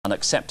an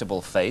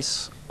acceptable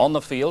face. On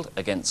the field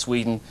against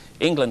Sweden,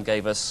 England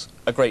gave us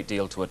a great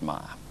deal to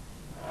admire.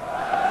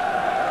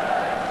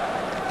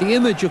 The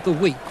image of the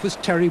week was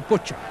Terry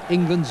Butcher,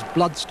 England's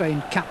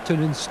blood-stained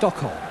captain in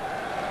Stockholm.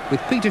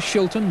 With Peter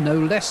Shilton no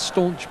less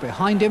staunch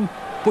behind him,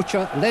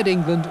 Butcher led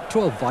England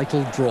to a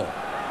vital draw.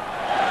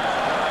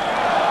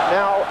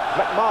 Now,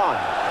 McMahon.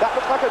 That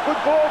looks like a good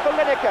ball for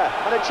Lineker,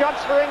 and a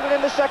chance for England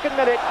in the second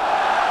minute.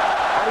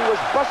 And he was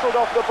bustled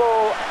off the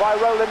ball by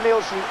Roland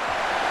Nielsen.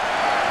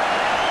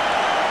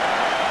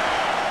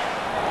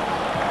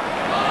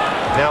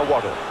 Now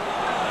Waddle.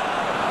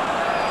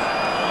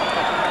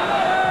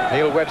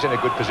 Neil Webb's in a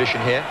good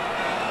position here.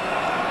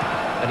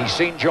 And he's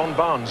seen John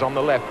Barnes on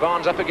the left.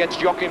 Barnes up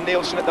against Joachim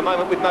Nielsen at the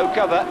moment with no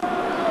cover.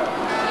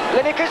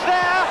 Lineker's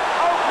there!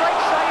 Oh,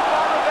 great save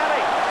by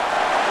Ravelli.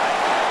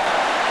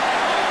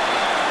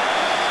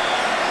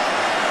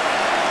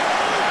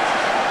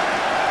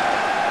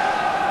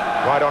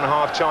 Right on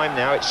half-time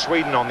now, it's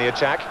Sweden on the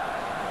attack.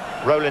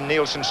 Roland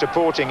Nielsen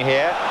supporting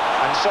here.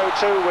 And so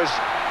too was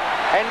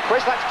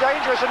Enquist. That's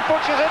dangerous, and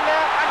Butcher's in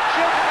there. And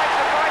Shilton makes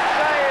a fine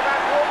save,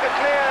 and Walker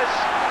clears.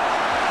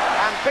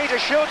 And Peter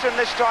Shilton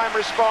this time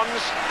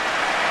responds.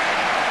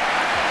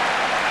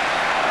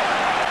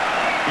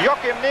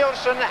 Joachim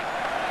Nielsen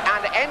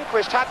and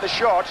Enquist had the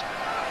shot.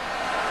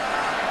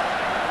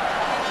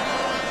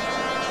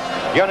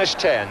 Jonas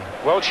Ten,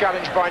 well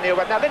challenged by Neil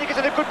Webb. Now Lineker's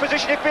in a good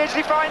position if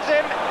Beardsley finds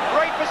him.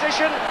 Great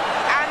position,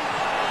 and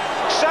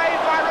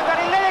saved by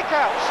Ravelli.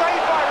 Lineker,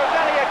 saved by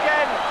Ravelli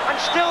again, and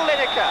still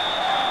Lineker.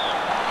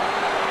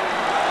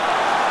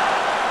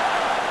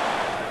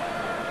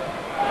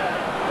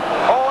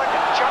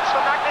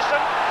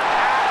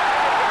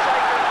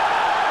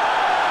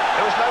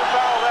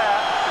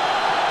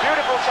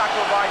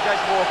 Tackle by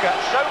Des Walker,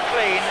 so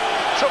clean,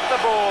 took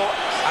the ball,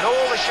 and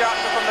all the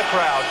shouts are from the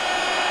crowd.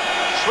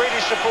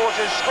 Swedish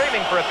supporters screaming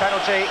for a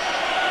penalty.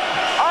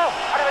 Oh,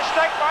 and a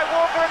mistake by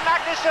Walker and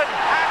Magnusson,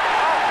 and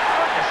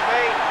oh, goodness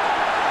me,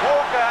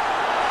 Walker,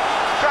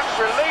 perhaps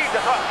relieved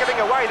at not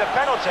giving away the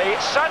penalty,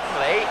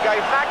 suddenly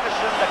gave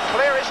Magnusson the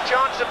clearest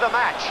chance of the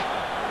match.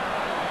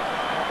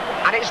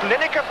 And it's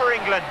Lineker for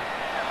England,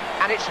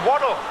 and it's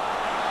Waddle,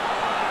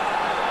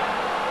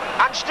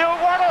 and still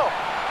Waddle.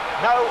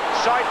 No,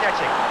 side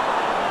netting.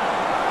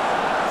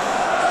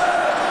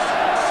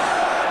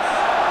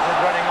 Good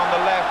running on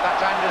the left.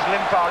 That's Anders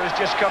Limpar who's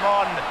just come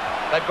on.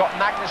 They've got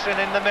Magnusson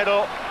in the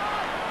middle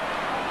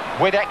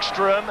with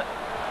Ekstrom.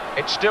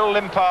 It's still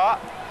Limpar.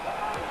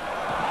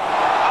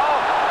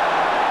 Oh!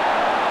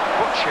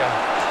 Butcher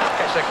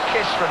gets a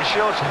kiss from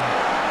Shilton.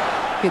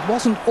 It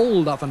wasn't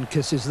all love and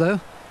kisses, though.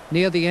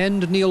 Near the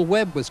end, Neil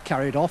Webb was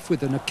carried off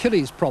with an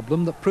Achilles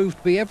problem that proved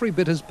to be every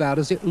bit as bad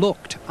as it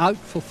looked. Out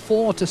for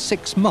 4 to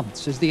 6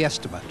 months is the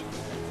estimate.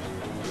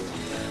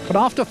 But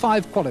after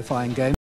 5 qualifying games,